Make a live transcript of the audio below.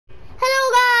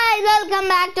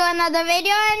back to another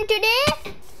video, and today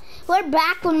we're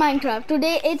back on Minecraft.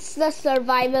 Today it's the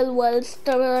survival world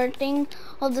starting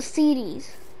of the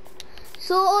series.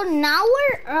 So now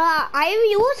I've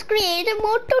used creative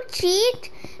mode to cheat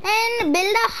and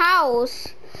build a house.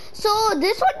 So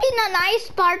this would be a nice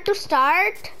part to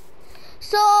start.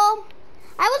 So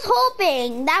I was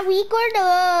hoping that we could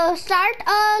start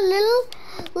a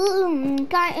little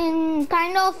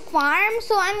kind of farm.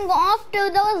 So I'm off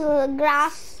to those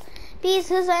grass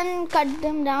pieces and cut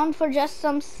them down for just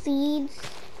some seeds.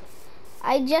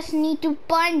 I just need to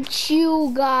punch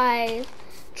you guys.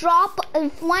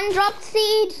 If one dropped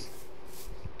seeds,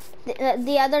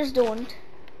 the others don't.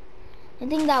 I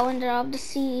think that one dropped a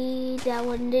seed, that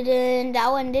one didn't,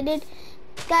 that one did it.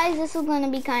 Guys, this is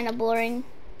gonna be kind of boring.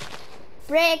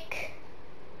 Break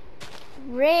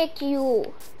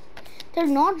you. They're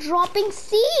not dropping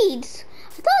seeds.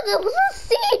 I thought there was a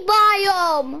seed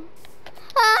biome.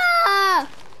 Ah,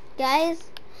 guys.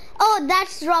 Oh,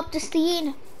 that's dropped a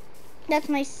seed. That's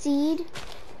my seed.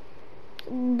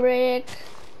 Break.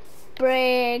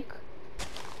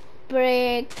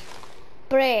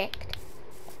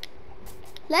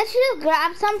 Let's just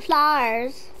grab some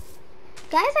flowers.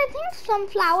 Guys, I think some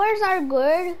flowers are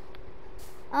good.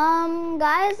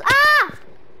 Guys. Ah!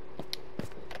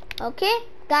 Okay,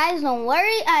 guys, don't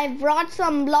worry. I brought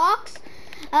some blocks.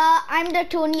 I'm the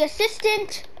Tony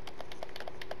assistant.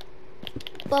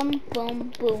 Boom,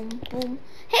 boom, boom, boom.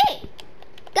 Hey,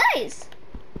 guys.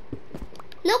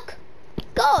 Look,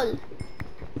 coal.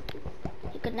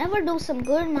 You could never do some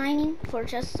good mining for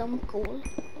just some coal.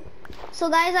 So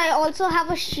guys, I also have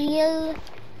a shield.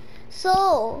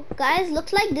 So guys,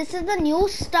 looks like this is the new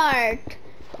start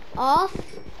of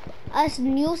a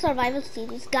new survival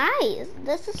series. Guys,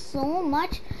 this is so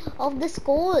much of this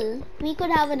coal. We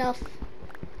could have enough.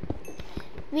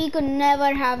 We could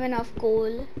never have enough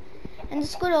coal. And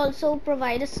this could also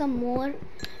provide us some more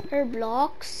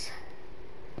blocks.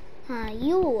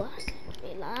 You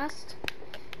be last.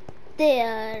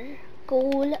 There,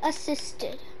 coal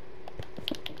assisted.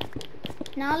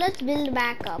 Now let's build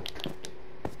back up.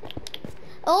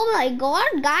 Oh my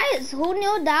god, guys, who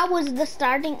knew that was the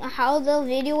starting, how the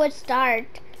video would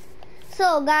start.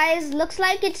 So guys, looks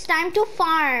like it's time to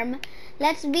farm.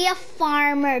 Let's be a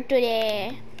farmer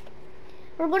today.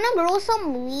 We're gonna grow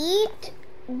some wheat.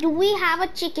 Do we have a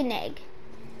chicken egg?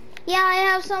 Yeah, I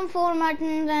have some 4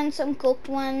 muttons and some cooked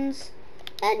ones.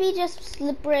 Let me just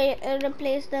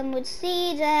replace them with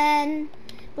seeds, and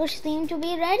we seem to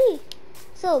be ready.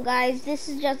 So guys, this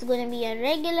is just going to be a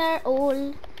regular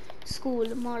old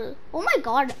school model. Oh my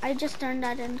god, I just turned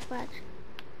that into fat.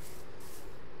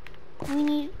 We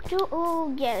need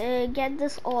to get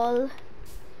this all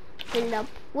filled up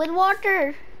with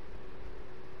water.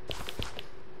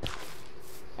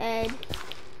 And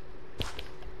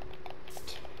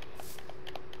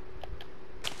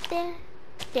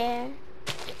there.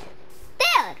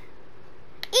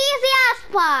 Easy as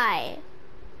pie.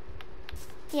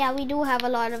 Yeah, we do have a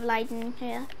lot of lighting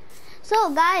here. So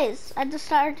guys, at the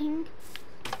starting,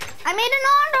 I made an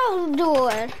auto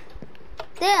door.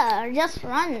 There, just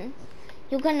run.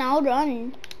 You can now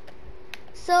run.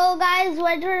 So guys,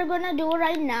 what we're gonna do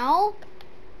right now.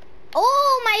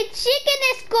 Oh, my chicken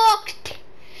is cooked.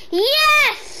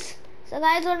 Yes. So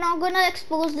guys, we're not gonna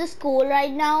expose this coal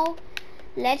right now.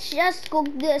 Let's just cook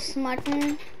this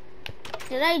mutton.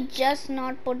 Did I just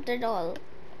not put it all?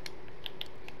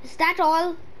 Is that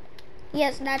all?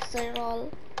 Yes, that's it all.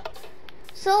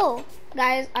 So,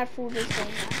 guys, our food is going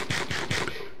down.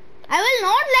 I will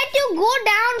not let you go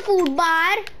down, food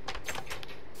bar.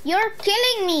 You're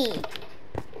killing me.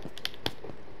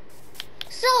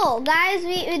 So, guys,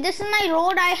 this is my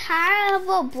road. I have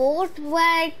a boat,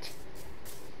 but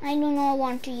I do not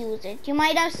want to use it. You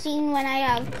might have seen when I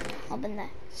have opened that.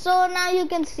 So now you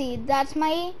can see that's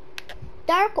my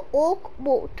dark oak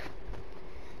boat.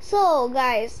 So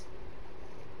guys,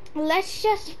 let's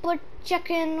just put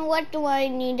chicken. What do I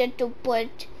needed to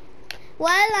put?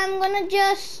 Well, I'm gonna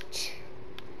just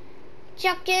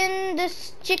chuck in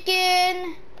this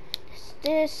chicken.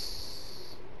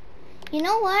 This. You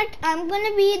know what? I'm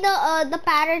gonna be the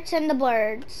parrots and the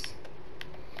birds.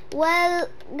 Well,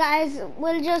 guys,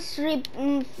 we'll just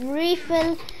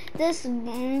refill this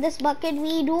bucket.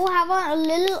 We do have a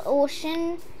little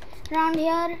ocean around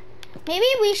here. Maybe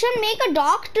we should make a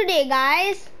dock today,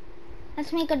 guys.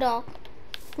 Let's make a dock.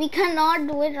 We cannot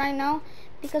do it right now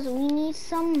because we need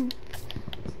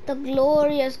the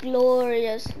glorious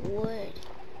wood.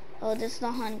 Oh, this is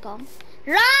the honeycomb.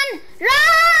 Run!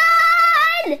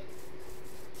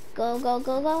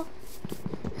 Go.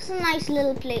 It's a nice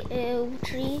little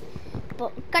tree,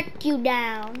 but cut you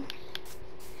down.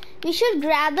 We should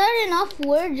gather enough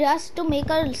wood just to make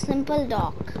a simple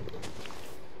dock.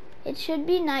 It should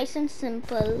be nice and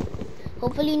simple.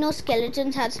 Hopefully no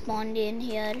skeletons have spawned in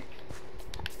here.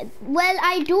 Well,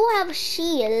 I do have a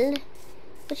shield,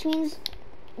 which means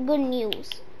good news.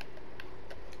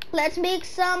 Let's make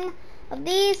some of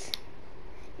these.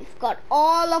 We've got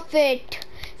all of it.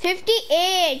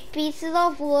 58 pieces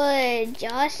of wood.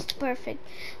 Just perfect.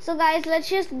 So guys, let's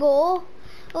just go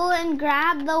and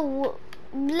grab the wood.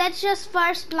 Let's just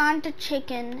first plant a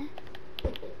chicken.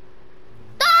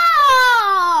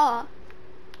 Ah!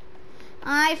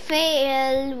 I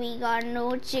failed. We got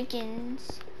no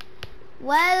chickens.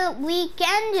 Well, we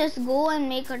can just go and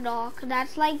make a dock.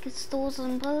 That's like so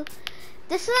simple.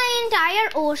 This is my entire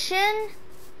ocean.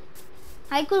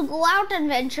 I could go out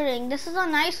adventuring. This is a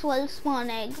nice well spawn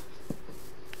egg.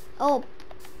 Oh,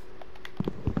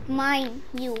 mine,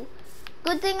 you.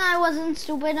 Good thing I wasn't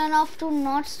stupid enough to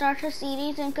not start a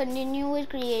series and continue with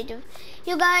creative.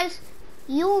 You guys,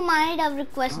 you might have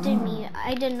requested me.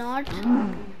 I did not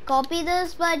copy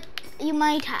this, but you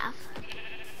might have.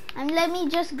 And let me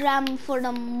just grab for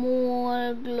the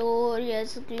more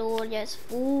glorious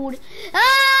food.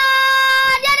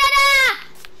 Ah! Da, da, da!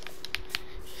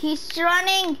 He's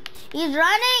running. He's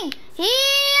running. He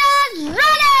is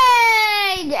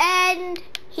running! And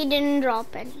he didn't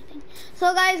drop anything.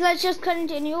 So guys, let's just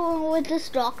continue with this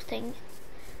dock thing.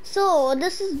 So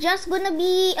this is just gonna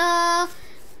be a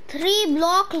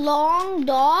 3-block long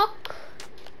dock.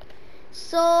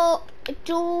 So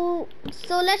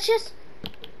let's just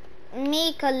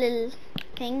make a little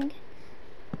thing.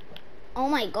 Oh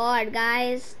my god,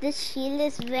 guys, this shield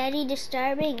is very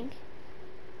disturbing.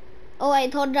 Oh, I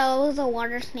thought that was a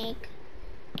water snake.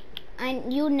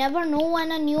 And you never know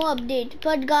when a new update.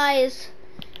 But guys,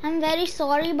 I'm very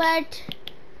sorry, but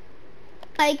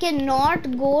I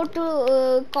cannot go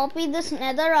to copy this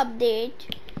nether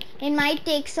update. It might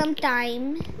take some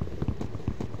time.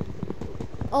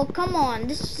 Oh, come on.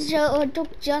 This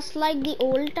took just like the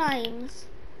old times.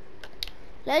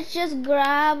 Let's just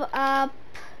grab up,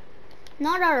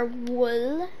 not our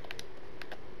wool,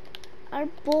 our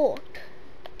boat.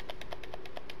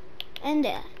 And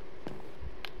there.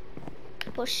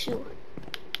 For sure.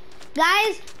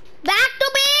 Guys, back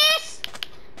to base!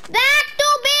 Back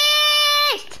to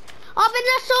base! Open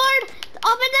the sword!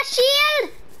 Open the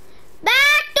shield!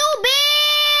 Back to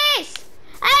base!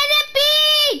 I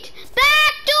repeat!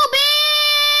 Back to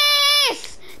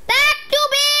base! Back to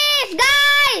base,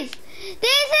 guys!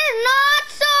 This is not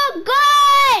so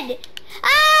good!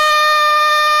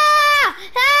 Ah!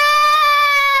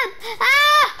 Help!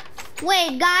 Ah!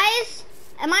 Wait, guys,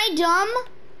 am I dumb?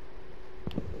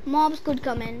 Mobs could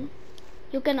come in.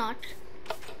 You cannot.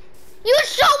 You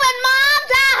stupid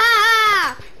mobs!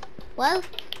 Ah! Well,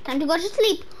 time to go to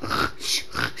sleep.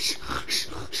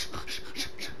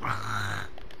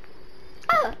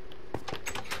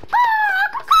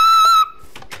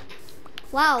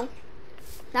 Wow,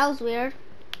 that was weird.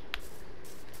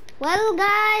 Well,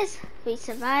 guys, we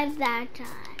survived that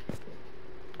time.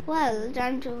 Well,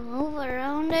 time to move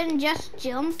around and just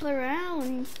jump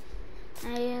around.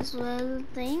 I as well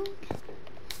think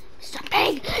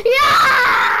something.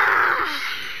 Yeah!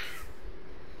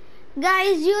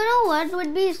 Guys, you know what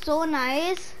would be so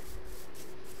nice?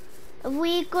 If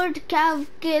we could kill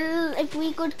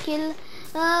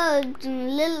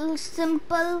little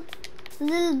simple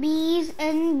little bees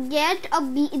and get a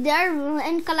bee there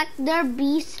and collect their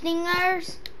bee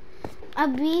stingers. A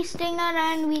bee stinger,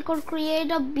 and we could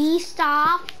create a bee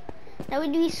staff. That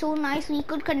would be so nice. We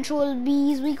could control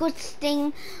bees. We could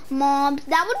sting mobs.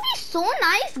 That would be so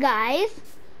nice, guys.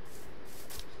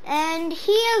 And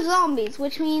heal zombies,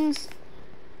 which means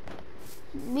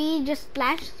we just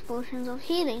splash potions of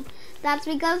healing. That's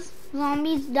because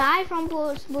zombies die from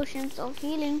potions of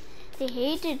healing. They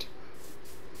hate it.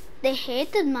 They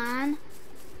hate it, man.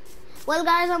 Well,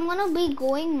 guys, I'm gonna be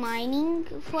going mining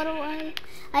for a while.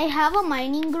 I have a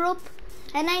mining group,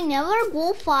 and I never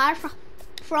go far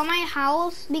from my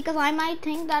house because I might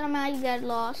think that I might get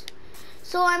lost.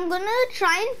 So I'm gonna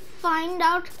try and find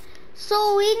out.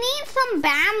 So we need some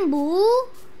bamboo,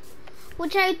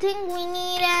 which I think we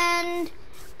need, and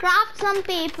craft some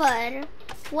paper.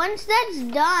 Once that's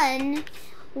done,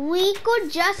 we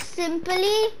could just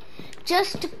simply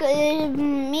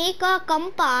make a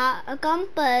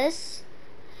compass,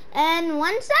 and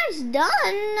once that's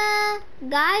done,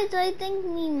 guys, I think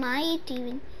we might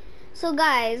even. So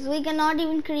guys, we cannot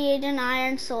even create an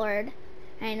iron sword.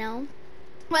 I know.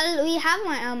 Well, we have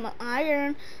my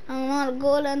iron, not a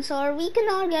golden sword. We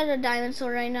cannot get a diamond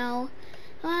sword right now,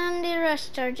 and the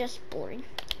rest are just boring.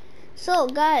 So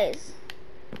guys,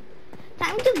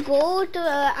 Time to go to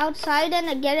outside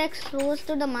and get exposed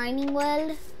to the mining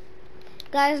world.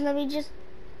 Guys, let me just...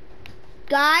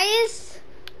 Guys,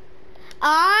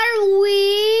 are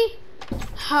we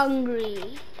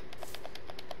hungry?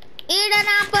 Eat an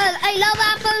apple. I love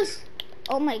apples.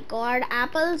 Oh my god,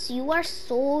 apples, you are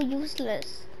so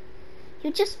useless.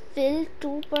 You just filled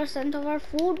 2% of our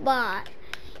food bar.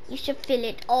 You should fill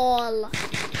it all.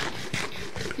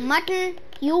 Mutton,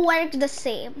 you work the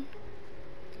same.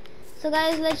 So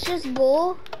guys, let's just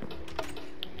go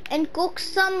and cook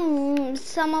some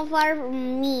of our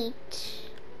meat.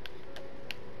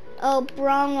 Oh,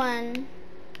 brown one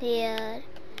here.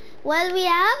 Well, we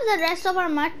have the rest of our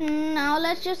mutton. Now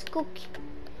let's just cook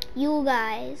you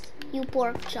guys, you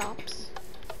pork chops.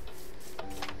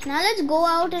 Now let's go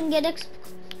out and get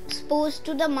exposed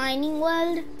to the mining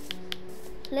world.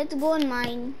 Let's go and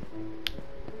mine.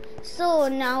 So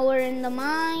now we're in the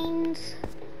mines.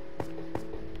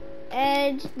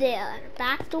 And there,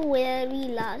 back to where we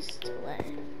last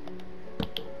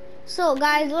were. So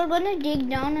guys, we're gonna dig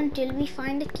down until we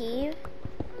find a cave.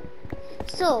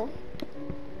 So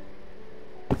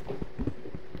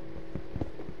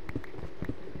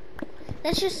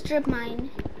let's just strip mine.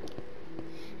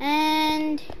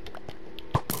 And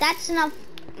that's enough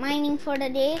mining for the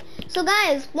day. So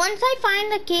guys, once I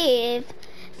find the cave,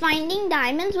 finding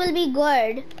diamonds will be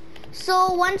good.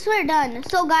 So once we're done,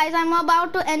 so guys, I'm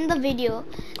about to end the video.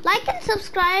 Like and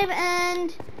subscribe,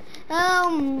 and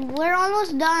we're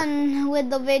almost done with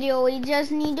the video. We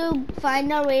just need to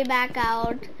find our way back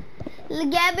out.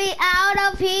 Get me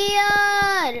out of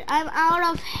here! I'm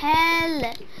out of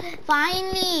hell.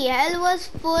 Finally, hell was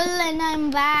full and I'm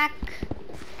back.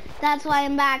 That's why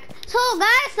I'm back. So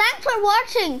guys, thanks for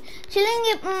watching.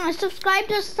 Subscribe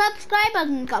to Subscribe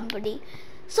and Company.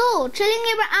 So Chilling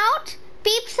Gamer out.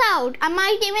 Peeps out. I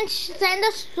might even send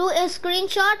a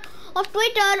screenshot of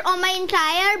Twitter on my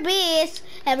entire base,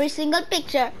 every single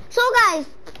picture. So guys,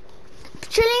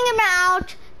 Chilling Gamer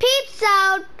out. Peeps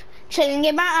out. Chilling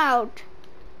Gamer out.